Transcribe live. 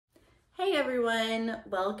Hey everyone,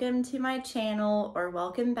 welcome to my channel, or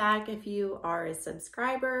welcome back if you are a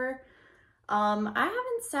subscriber. I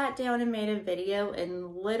haven't sat down and made a video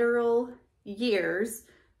in literal years,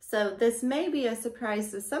 so this may be a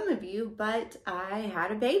surprise to some of you, but I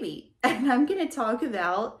had a baby and I'm going to talk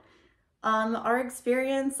about our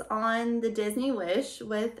experience on the Disney Wish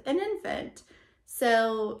with an infant.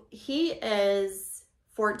 So he is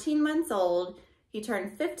 14 months old. He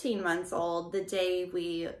turned 15 months old the day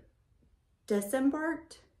we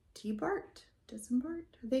disembarked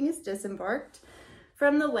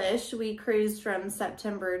from the Wish. We cruised from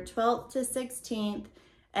September 12th to 16th,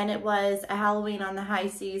 and it was a Halloween on the High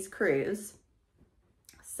Seas cruise.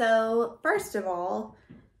 So first of all,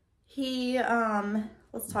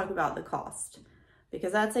 let's talk about the cost,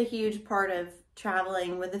 because that's a huge part of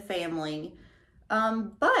traveling with a family.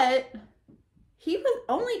 But he would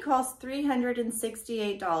only cost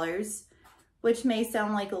 $368, which may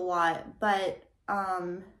sound like a lot, but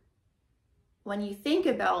when you think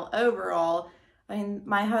about overall, I mean,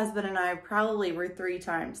 my husband and I probably were 3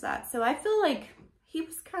 times that. So I feel like he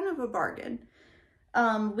was kind of a bargain.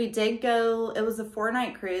 We did go, it was a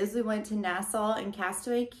 4-night cruise. We went to Nassau and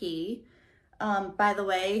Castaway Cay. By the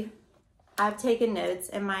way, I've taken notes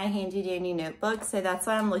in my handy dandy notebook, so that's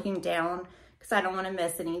why I'm looking down, because I don't want to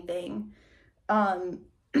miss anything.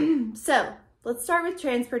 So let's start with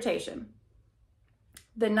transportation.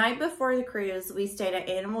 The night before the cruise, we stayed at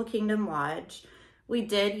Animal Kingdom Lodge. We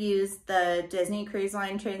did use the Disney Cruise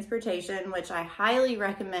Line transportation, which I highly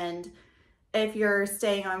recommend if you're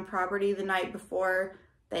staying on property the night before.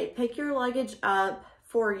 They pick your luggage up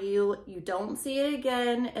for you. You don't see it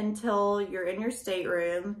again until you're in your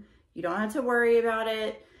stateroom. You don't have to worry about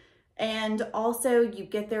it. And also, you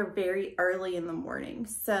get there very early in the morning.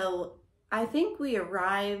 So I think we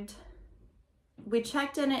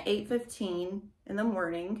checked in at 8:15 in the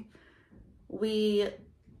morning. We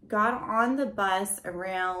got on the bus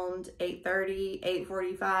around 8:30,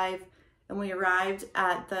 8:45, and we arrived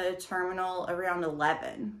at the terminal around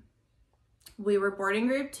 11. We were boarding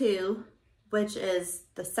group 2, which is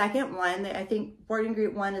the second one. I think boarding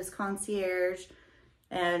group 1 is concierge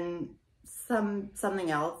and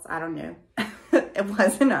something else. I don't know. It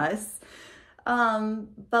wasn't us.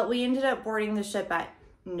 But we ended up boarding the ship at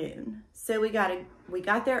noon. So we got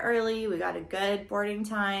there early, we got a good boarding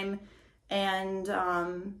time, and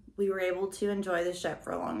we were able to enjoy the ship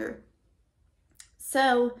for longer.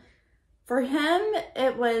 So for him,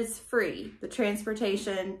 it was free, the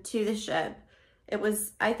transportation to the ship. It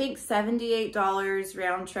was, I think, $78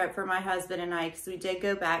 round trip for my husband and I, because we did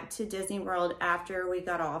go back to Disney World after we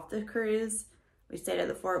got off the cruise. We stayed at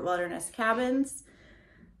the Fort Wilderness Cabins.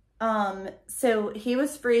 So he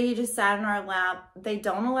was free. He just sat in our lap. They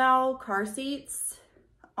don't allow car seats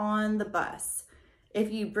on the bus.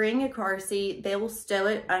 If you bring a car seat, they will stow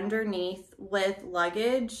it underneath with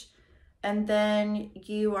luggage, and then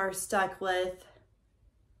you are stuck with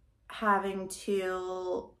having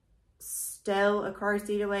to stow a car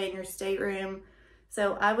seat away in your stateroom.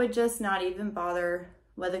 So I would just not even bother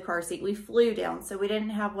with a car seat. We flew down, so we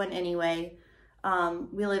didn't have one anyway.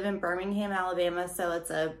 We live in Birmingham, Alabama, so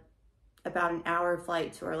it's about an hour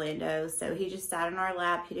flight to Orlando. So he just sat in our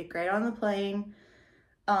lap. He did great on the plane.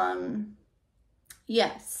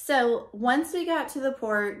 Yes, so once we got to the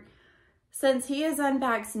port, since he is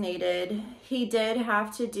unvaccinated, he did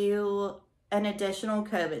have to do an additional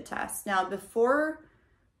COVID test. Now, before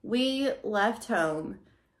we left home,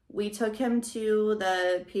 we took him to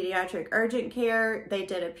the pediatric urgent care. They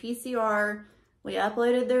did a PCR. We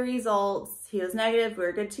uploaded the results. He was negative. We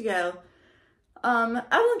were good to go. I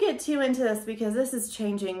won't get too into this because this is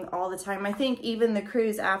changing all the time. I think even the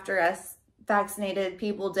cruise after us, vaccinated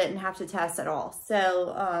people didn't have to test at all.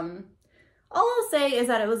 So all I'll say is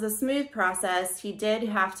that it was a smooth process. He did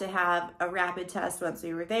have to have a rapid test once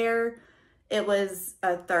we were there. It was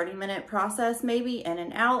a 30-minute process, maybe in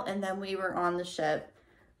and out, and then we were on the ship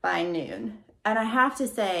by noon. And I have to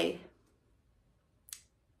say,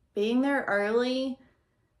 being there early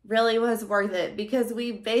really was worth it, because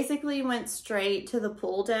we basically went straight to the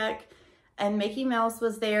pool deck and Mickey Mouse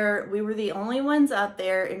was there. We were the only ones up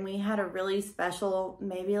there, and we had a really special,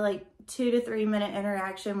 maybe like 2 to 3 minute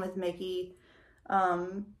interaction with Mickey.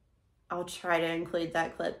 I'll try to include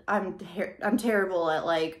that clip. I'm terrible at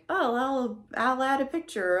like, oh, I'll add a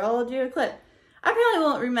picture, or I'll do a clip. I probably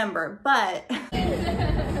won't remember, but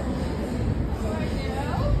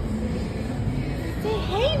say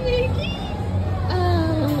hey, Mickey.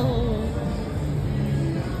 Oh,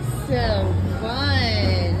 so fun.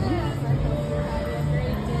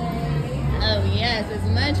 Oh yes, it's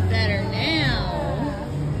much better now.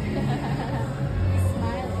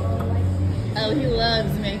 know he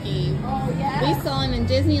loves Mickey. Oh, yeah? We saw him in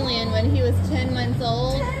Disneyland when he was 10 months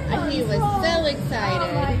old, and he was so excited.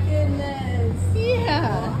 Oh, my goodness.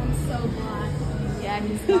 Yeah. Oh, I'm so glad. Yeah,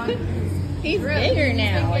 he's gone. He's bigger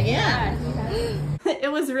now, yeah.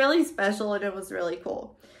 It was really special and it was really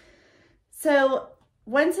cool. So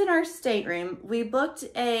once in our stateroom, we booked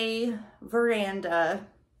a veranda.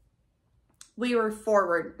 We were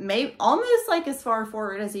forward, maybe almost like as far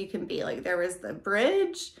forward as you can be. Like there was the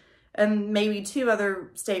bridge and maybe 2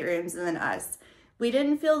 other staterooms and then us. We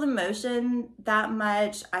didn't feel the motion that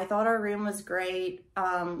much. I thought our room was great.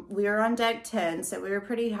 We were on deck 10, so we were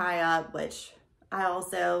pretty high up, which I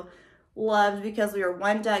also loved because we were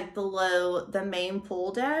 1 deck below the main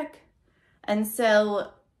pool deck. And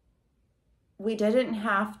so we didn't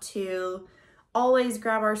have to always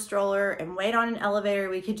grab our stroller and wait on an elevator.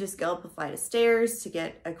 We could just go up a flight of stairs to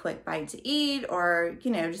get a quick bite to eat or,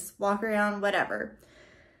 you know, just walk around, whatever.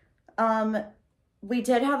 We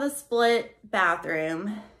did have a split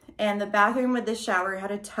bathroom, and the bathroom with the shower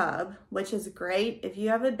had a tub, which is great if you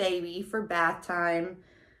have a baby for bath time.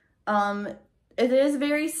 It is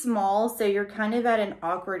very small, so you're kind of at an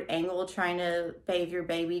awkward angle trying to bathe your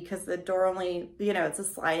baby because the door only, you know, it's a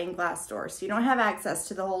sliding glass door, so you don't have access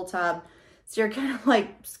to the whole tub. So you're kind of like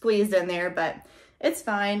squeezed in there, but it's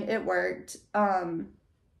fine. It worked. Upon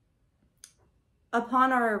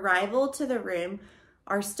our arrival to the room,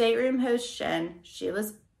 our stateroom host, Shen, she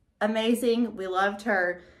was amazing. We loved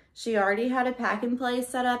her. She already had a pack and play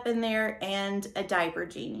set up in there and a diaper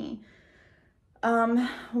genie.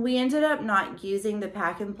 We ended up not using the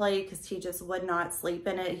pack and play because he just would not sleep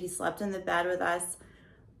in it. He slept in the bed with us.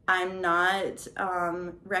 I'm not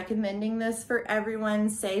recommending this for everyone.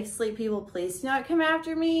 Safe sleep people, please do not come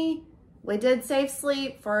after me. We did safe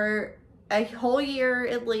sleep for a whole year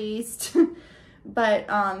at least. But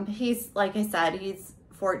he's, like I said, he's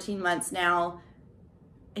 14 months now.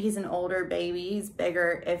 He's an older baby. He's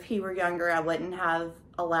bigger. If he were younger, I wouldn't have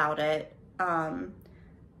allowed it.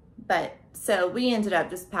 But so we ended up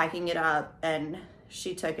just packing it up and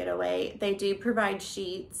she took it away. They do provide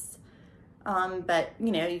sheets, but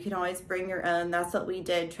you know, you can always bring your own. That's what we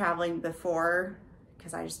did traveling before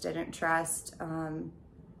because I just didn't trust.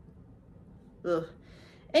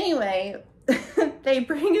 Anyway, they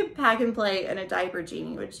bring a pack and play and a diaper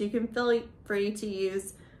genie, which you can feel free to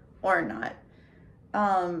use or not.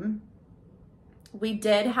 We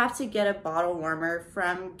did have to get a bottle warmer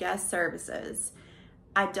from guest services.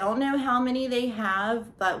 I don't know how many they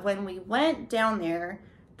have, but when we went down there,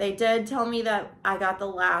 they did tell me that I got the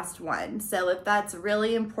last one. So if that's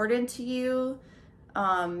really important to you,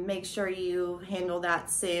 make sure you handle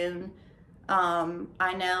that soon.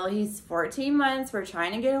 I know he's 14 months. We're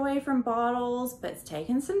trying to get away from bottles, but it's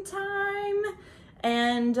taking some time.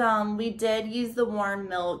 And we did use the warm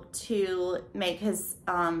milk to make his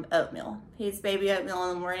oatmeal. He's baby oatmeal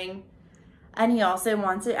in the morning. And he also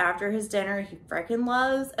wants it after his dinner. He freaking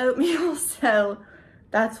loves oatmeal. So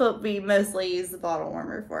that's what we mostly use the bottle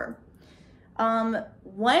warmer for.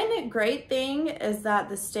 One great thing is that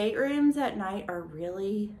the staterooms at night are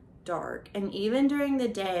really dark. And even during the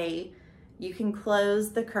day, you can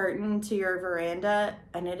close the curtain to your veranda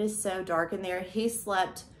and it is so dark in there. He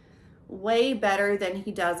slept way better than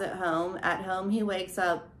he does at home. At home, he wakes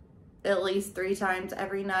up at least 3 times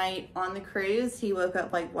every night. On the cruise, he woke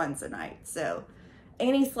up like once a night. So,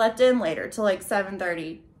 and he slept in later till like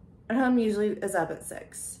 7:30. At home usually is up at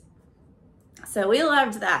 6. So we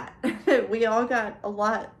loved that. We all got a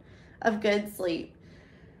lot of good sleep.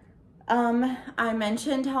 I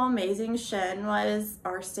mentioned how amazing Shen was,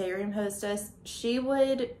 our stateroom hostess. She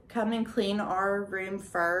would come and clean our room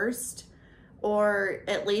first, or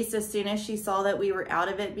at least as soon as she saw that we were out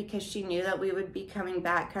of it, because she knew that we would be coming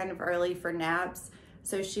back kind of early for naps.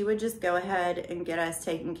 So she would just go ahead and get us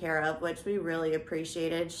taken care of, which we really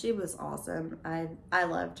appreciated. She was awesome. I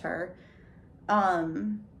loved her.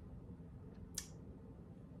 The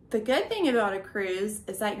good thing about a cruise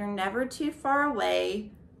is that you're never too far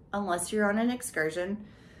away, unless you're on an excursion,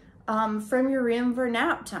 from your room for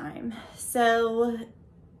nap time. So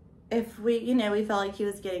if we felt like he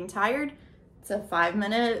was getting tired, it's a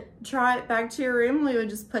 5-minute trot back to your room. We would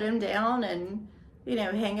just put him down and,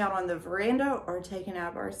 hang out on the veranda or take a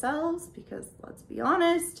nap ourselves, because let's be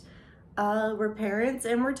honest, we're parents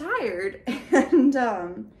and we're tired. And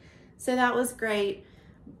so that was great.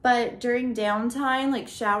 But during downtime, like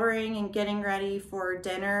showering and getting ready for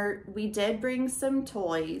dinner, we did bring some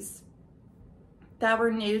toys that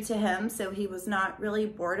were new to him, so he was not really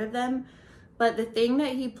bored of them. But the thing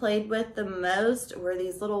that he played with the most were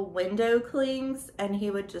these little window clings, and he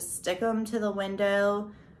would just stick them to the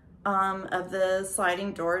window of the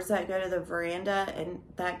sliding doors that go to the veranda, and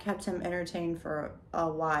that kept him entertained for a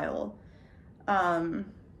while.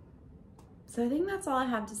 So I think that's all I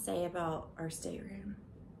have to say about our stateroom.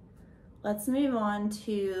 Let's move on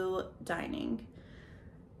to dining.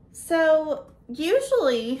 So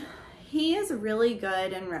usually he is really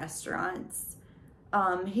good in restaurants.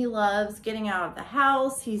 He loves getting out of the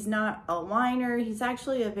house. He's not a whiner. He's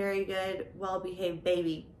actually a very good, well-behaved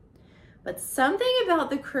baby. But something about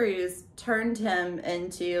the cruise turned him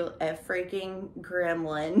into a freaking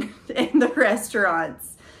gremlin in the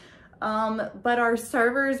restaurants. But our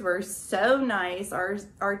servers were so nice.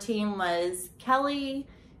 Our team was Kelly,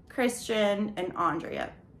 Christian, and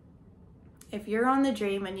Andrea. If you're on the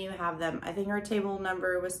Dream and you have them, I think our table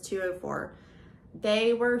number was 204.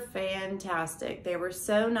 They were fantastic. They were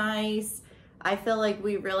so nice. I feel like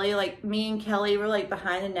we really, like, me and Kelly were like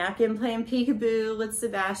behind the napkin playing peekaboo with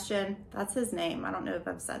Sebastian. That's his name. I don't know if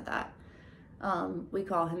I've said that. We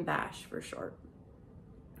call him Bash for short.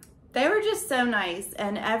 They were just so nice.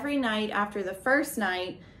 And every night after the first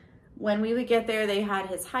night, when we would get there, they had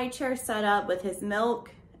his high chair set up with his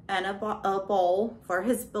milk and a bowl for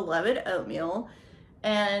his beloved oatmeal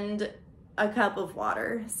and a cup of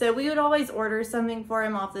water. So we would always order something for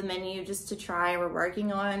him off the menu just to try. We're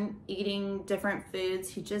working on eating different foods.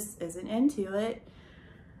 He just isn't into it.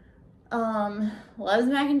 Loves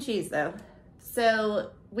mac and cheese though.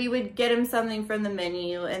 So we would get him something from the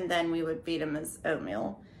menu and then we would feed him his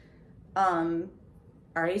oatmeal.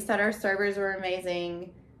 Already said our servers were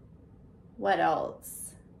amazing. What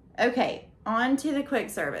else? Okay, on to the quick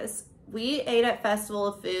service. We ate at Festival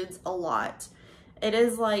of Foods a lot. It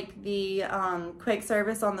is like the quick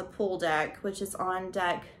service on the pool deck, which is on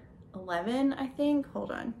deck 11, I think.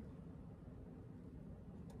 Hold on.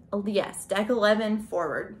 Oh, yes, deck 11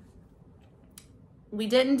 forward. We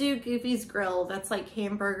didn't do Goofy's Grill. That's like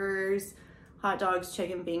hamburgers, hot dogs,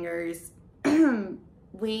 chicken fingers.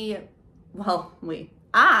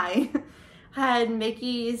 I had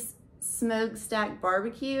Mickey's smokestack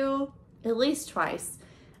barbecue at least twice.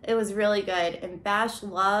 It was really good, and Bash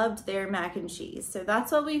loved their mac and cheese. So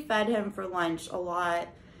that's what we fed him for lunch a lot.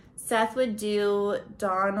 Seth would do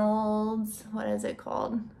Donald's, what is it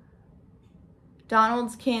called?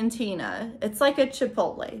 Donald's Cantina. It's like a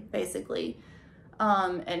Chipotle, basically.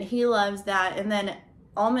 And he loves that. And then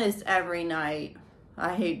almost every night,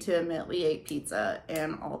 I hate to admit, we ate pizza,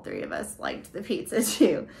 and all three of us liked the pizza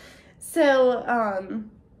too. So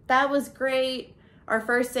that was great. Our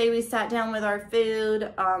first day we sat down with our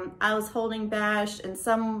food. I was holding Bash, and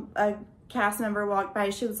a cast member walked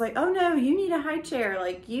by. She was like, oh no, you need a high chair.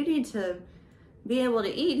 Like, you need to be able to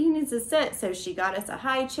eat. He needs to sit. So she got us a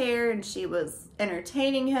high chair, and she was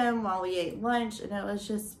entertaining him while we ate lunch, and it was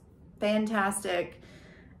just fantastic.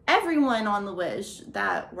 Everyone on the Wish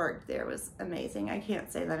that worked there was amazing. I can't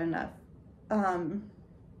say that enough.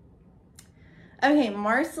 Okay,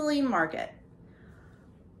 Marceline Market.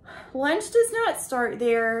 Lunch does not start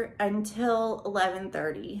there until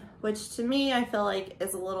 11:30, which to me, I feel like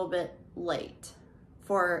is a little bit late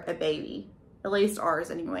for a baby. At least ours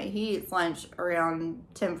anyway. He eats lunch around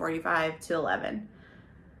 10:45 to 11.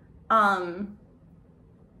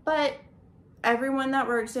 But everyone that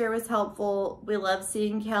works there was helpful. We love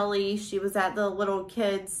seeing Kelly. She was at the little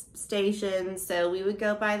kids station, so we would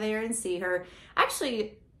go by there and see her.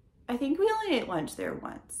 Actually, I think we only ate lunch there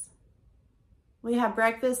once. We had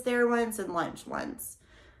breakfast there once and lunch once.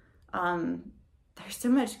 There's so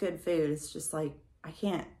much good food. It's just like, I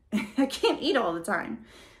can't eat all the time.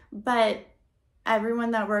 But everyone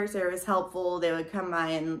that works there was helpful. They would come by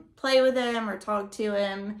and play with him or talk to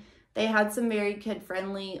him. They had some very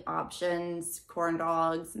kid-friendly options, corn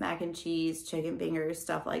dogs, mac and cheese, chicken fingers,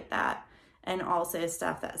 stuff like that. And also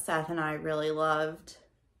stuff that Seth and I really loved.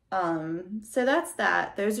 So that's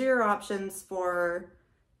that. Those are your options for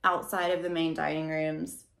outside of the main dining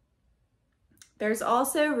rooms. There's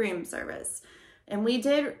also room service. And we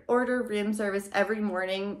did order room service every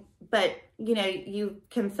morning, but you know, you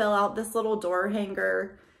can fill out this little door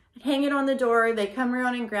hanger, hang it on the door, they come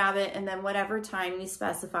around and grab it, and then whatever time you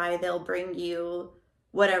specify, they'll bring you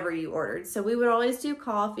whatever you ordered. So we would always do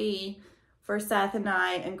coffee for Seth and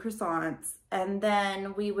I and croissants, and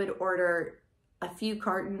then we would order a few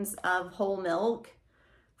cartons of whole milk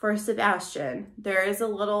for Sebastian. There is a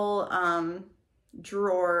little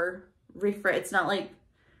drawer, it's not like,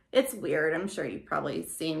 it's weird. I'm sure you've probably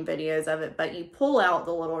seen videos of it, but you pull out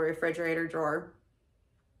the little refrigerator drawer.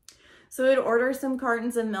 So we'd order some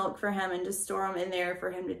cartons of milk for him and just store them in there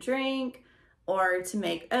for him to drink or to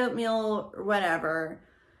make oatmeal or whatever.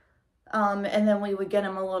 And then we would get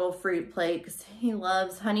him a little fruit plate because he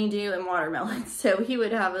loves honeydew and watermelon. So he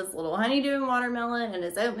would have his little honeydew and watermelon and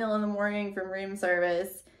his oatmeal in the morning from room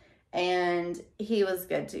service, and he was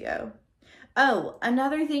good to go. Oh,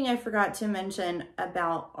 another thing I forgot to mention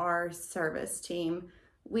about our service team.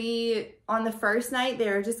 On the first night, they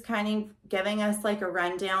were just kind of giving us like a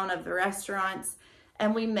rundown of the restaurants.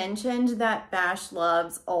 And we mentioned that Bash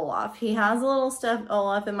loves Olaf. He has a little stuffed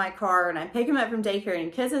Olaf in my car, and I pick him up from daycare and he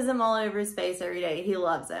kisses him all over his face every day. He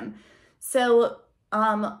loves him. So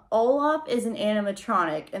Olaf is an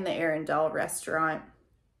animatronic in the Arendelle restaurant.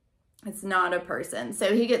 It's not a person.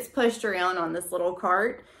 So he gets pushed around on this little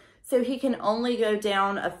cart. So he can only go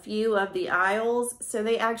down a few of the aisles. So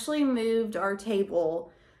they actually moved our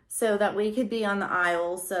table so that we could be on the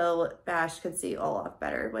aisle so Bash could see Olaf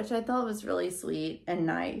better, which I thought was really sweet and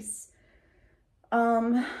nice.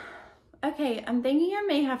 Okay, I'm thinking I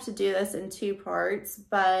may have to do this in 2 parts,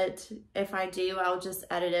 but if I do, I'll just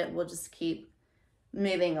edit it. We'll just keep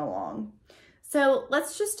moving along. So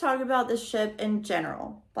let's just talk about the ship in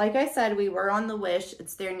general. Like I said, we were on the Wish.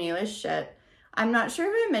 It's their newest ship. I'm not sure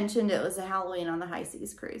if I mentioned it was a Halloween on the High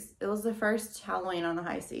Seas cruise. It was the first Halloween on the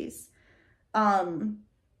High Seas.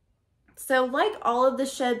 So like all of the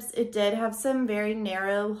ships, it did have some very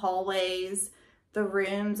narrow hallways. The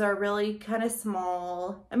rooms are really kind of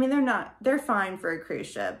small. I mean, they're fine for a cruise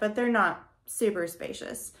ship, but they're not super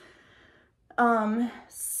spacious.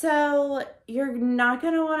 So you're not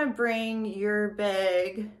going to want to bring your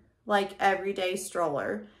big, like, everyday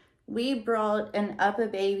stroller. We brought an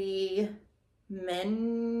Up-A-Baby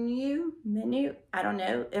menu, I don't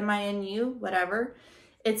know, M-I-N-U, whatever.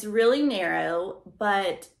 It's really narrow,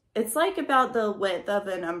 but it's like about the width of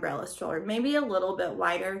an umbrella stroller, maybe a little bit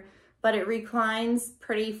wider, but it reclines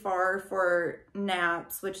pretty far for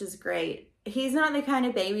naps, which is great. He's not the kind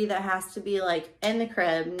of baby that has to be like in the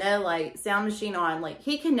crib, no light, sound machine on. Like,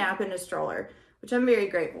 he can nap in a stroller, which I'm very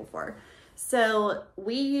grateful for. So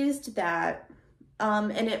we used that,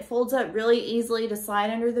 and it folds up really easily to slide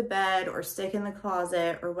under the bed or stick in the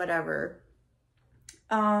closet or whatever.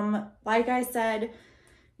 Like I said,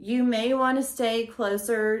 you may want to stay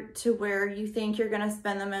closer to where you think you're going to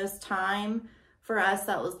spend the most time. For us,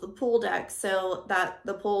 that was the pool deck. So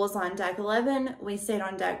the pool was on deck 11. We stayed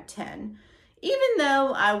on deck 10. Even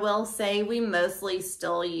though I will say we mostly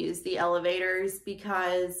still use the elevators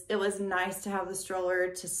because it was nice to have the stroller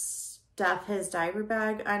to stuff his diaper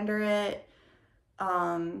bag under it.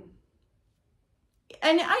 And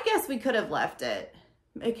I guess we could have left it,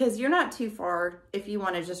 because you're not too far if you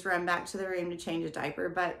want to just run back to the room to change a diaper,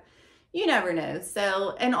 but you never know.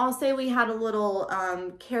 So, and also we had a little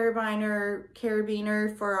carabiner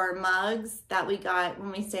for our mugs that we got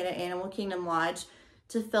when we stayed at Animal Kingdom Lodge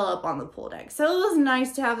to fill up on the pool deck. So it was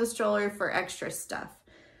nice to have the stroller for extra stuff.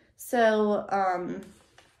 So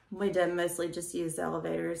we did mostly just use the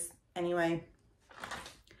elevators anyway.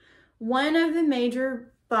 One of the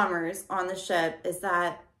major bummers on the ship is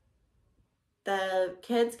that the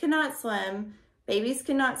kids cannot swim. Babies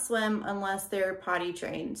cannot swim unless they're potty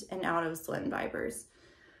trained and out of swim diapers.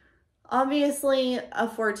 Obviously, a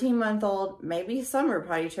 14-month-old, maybe some are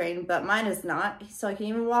potty trained, but mine is not. So he can't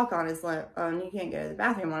even walk on his own. He can't go to the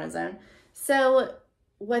bathroom on his own. So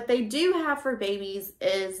what they do have for babies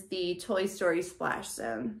is the Toy Story Splash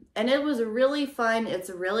Zone. And it was really fun. It's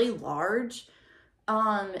really large.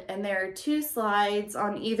 And there are 2 slides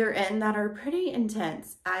on either end that are pretty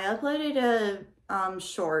intense. I uploaded a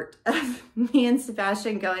short of me and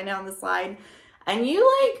Sebastian going down the slide, and you,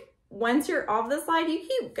 like, once you're off the slide, you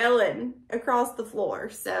keep going across the floor.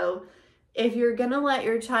 So if you're gonna let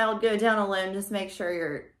your child go down alone, just make sure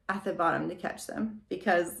you're at the bottom to catch them,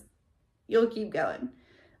 because you'll keep going.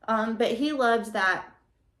 But he loved that.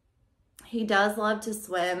 He does love to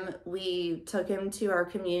swim. We took him to our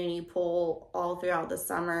community pool all throughout the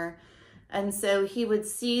summer. And so he would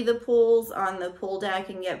see the pools on the pool deck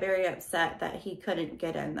and get very upset that he couldn't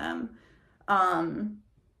get in them. And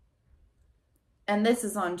this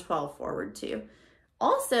is on 12 forward too.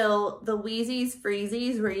 Also, the Wheezies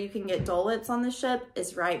Freezies, where you can get Dole Whips on the ship,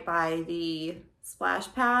 is right by the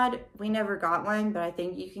splash pad. We never got one, but I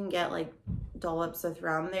think you can get like Dole Whips with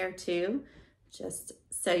rum there too, just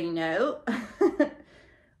so you know.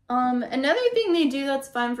 Another thing they do that's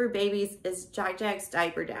fun for babies is Jack Jack's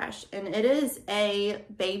Diaper Dash. And it is a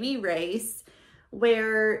baby race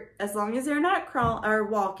where, as long as they're not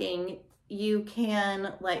walking, you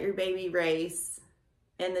can let your baby race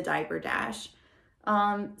in the Diaper Dash.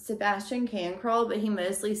 Sebastian can crawl, but he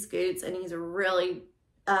mostly scoots, and he's really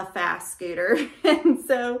a fast scooter. And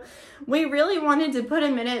so we really wanted to put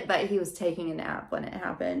him in it, but he was taking a nap when it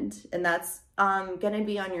happened. And that's going to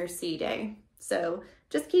be on your C day. So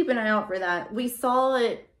just keep an eye out for that. We saw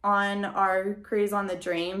it on our cruise on the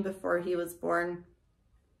Dream before he was born.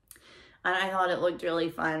 And I thought it looked really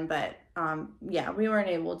fun, but yeah, we weren't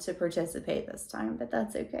able to participate this time, but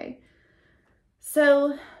that's okay.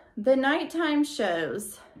 So the nighttime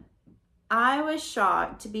shows, I was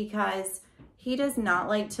shocked because he does not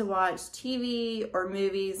like to watch TV or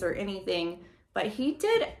movies or anything, but he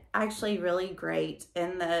did actually really great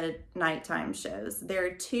in the nighttime shows. There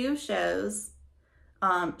are 2 shows,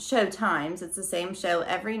 show times. It's the same show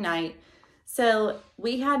every night. So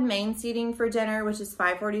we had main seating for dinner, which is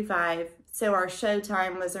 5:45. So our show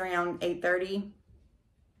time was around 8:30.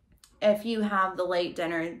 If you have the late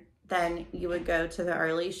dinner, then you would go to the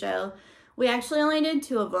early show. We actually only did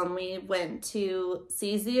 2 of them. We went to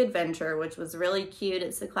Seize the Adventure, which was really cute.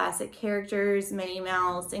 It's the classic characters, Minnie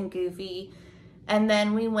Mouse and Goofy. And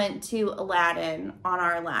then we went to Aladdin on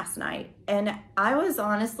our last night. And I was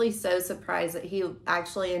honestly so surprised that he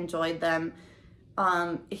actually enjoyed them.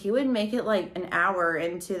 He would make it like an hour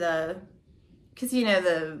into because you know,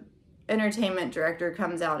 the entertainment director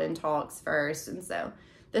comes out and talks first. And so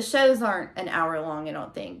the shows aren't an hour long, I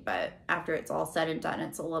don't think, but after it's all said and done,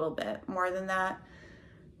 it's a little bit more than that.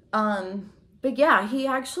 But yeah, he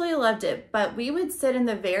actually loved it. But we would sit in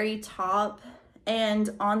the very top and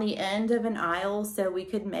on the end of an aisle so we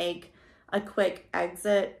could make a quick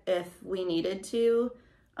exit if we needed to.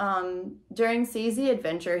 During Seize the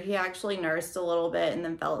Adventure, he actually nursed a little bit and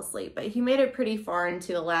then fell asleep, but he made it pretty far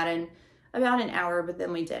into Aladdin, about an hour, but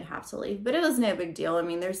then we did have to leave. But it was no big deal. I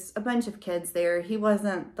mean, there's a bunch of kids there. He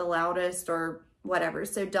wasn't the loudest or whatever,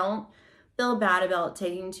 so don't feel bad about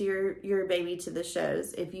taking to your baby to the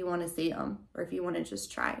shows if you want to see them or if you want to just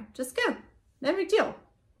try. Just go. No big deal.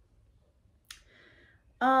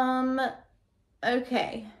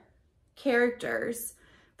 Okay. Characters.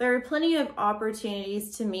 There are plenty of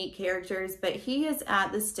opportunities to meet characters, but he is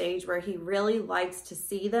at the stage where he really likes to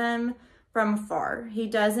see them from afar. He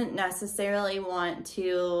doesn't necessarily want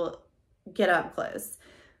to get up close.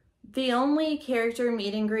 The only character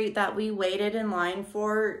meet and greet that we waited in line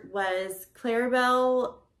for was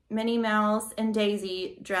Clarabelle, Minnie Mouse, and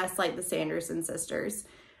Daisy dressed like the Sanderson sisters.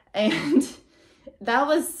 And that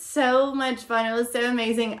was so much fun. It was so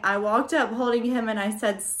amazing. I walked up holding him and I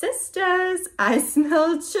said, "Sisters, I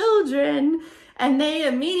smell children." And they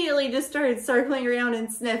immediately just started circling around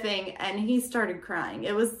and sniffing, and he started crying.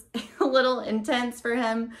 It was a little intense for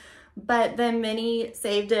him, but then Minnie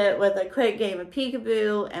saved it with a quick game of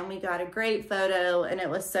peekaboo, and we got a great photo, and it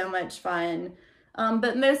was so much fun.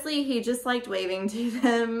 But mostly he just liked waving to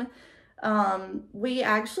them. We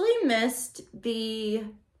actually missed the,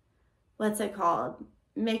 what's it called?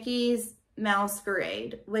 Mickey's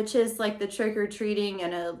Masquerade, which is like the trick-or-treating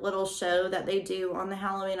and a little show that they do on the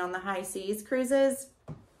Halloween on the High Seas cruises.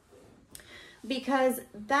 Because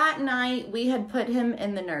that night we had put him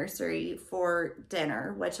in the nursery for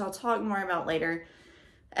dinner, which I'll talk more about later.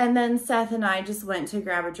 And then Seth and I just went to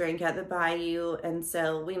grab a drink at the Bayou, and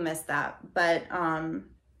so we missed that. But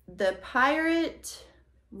the Pirate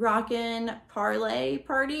Rockin' Parlay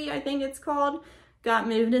Party, I think it's called, got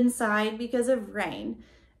moved inside because of rain.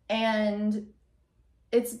 And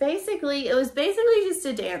it was basically just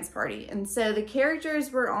a dance party. And so the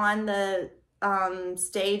characters were on the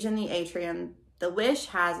stage in the atrium. The Wish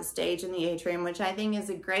has a stage in the atrium, which I think is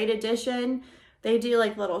a great addition. They do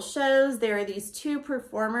like little shows. There are these 2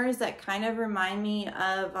 performers that kind of remind me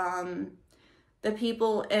of the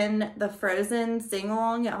people in the Frozen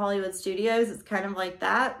sing-along at Hollywood Studios. It's kind of like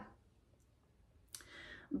that.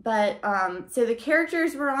 But so the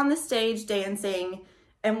characters were on the stage dancing,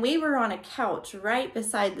 and we were on a couch right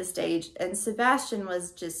beside the stage, and Sebastian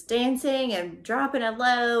was just dancing and dropping it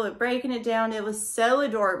low and breaking it down. It was so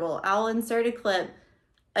adorable. I'll insert a clip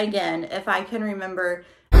again if I can remember.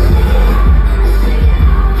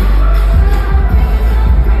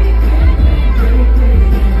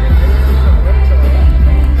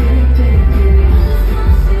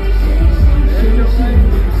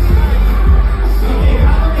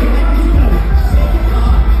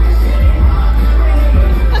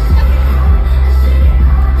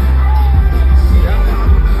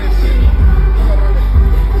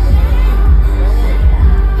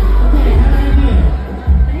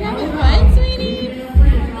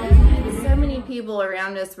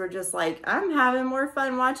 Around us were just like, I'm having more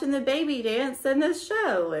fun watching the baby dance than this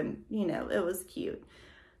show. And you know, it was cute.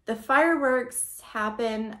 The fireworks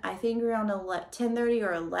happened, I think around 10:30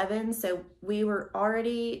 or 11. So we were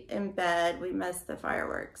already in bed. We missed the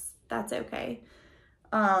fireworks. That's okay.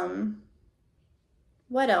 What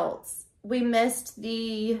else? We missed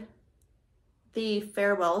the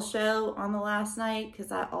farewell show on the last night because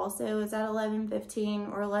that also is at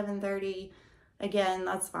 11:15 or 11:30. Again,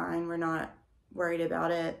 that's fine. We're not worried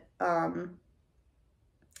about it.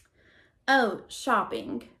 Oh,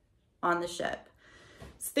 shopping on the ship.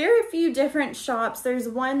 So there are a few different shops. There's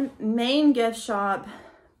one main gift shop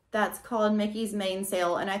that's called Mickey's Main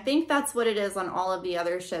Sale, and I think that's what it is on all of the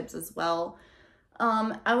other ships as well.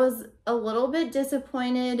 I was a little bit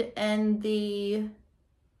disappointed in the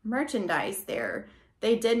merchandise there.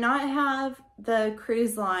 They did not have the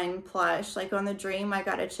cruise line plush. Like on the Dream, I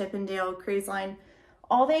got a Chippendale cruise line.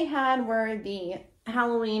 All they had were the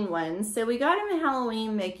Halloween ones. So we got him a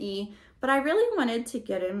Halloween Mickey, but I really wanted to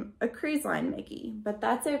get him a cruise line Mickey, but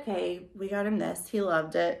that's okay. We got him this. He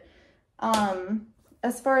loved it.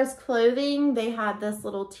 As far as clothing, they had this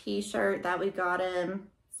little t-shirt that we got him.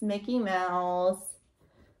 It's Mickey Mouse.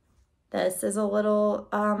 This is a little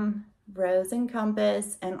rose and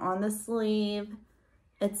compass, and on the sleeve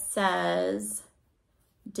it says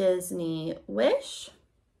Disney Wish.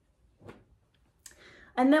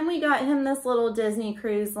 And then we got him this little Disney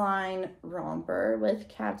Cruise Line romper with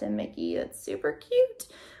Captain Mickey. It's super cute.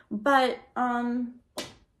 But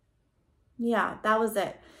yeah, that was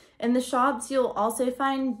it. In the shops, you'll also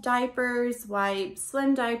find diapers, wipes,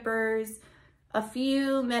 swim diapers, a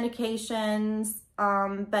few medications,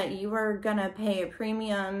 but you are gonna pay a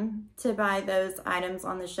premium to buy those items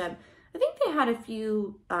on the ship. I think they had a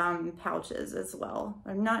few pouches as well.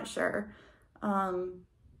 I'm not sure.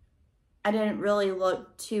 I didn't really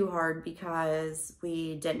look too hard because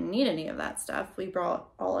we didn't need any of that stuff. We brought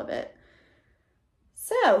all of it.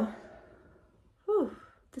 So, whew,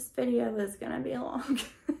 this video is gonna be long.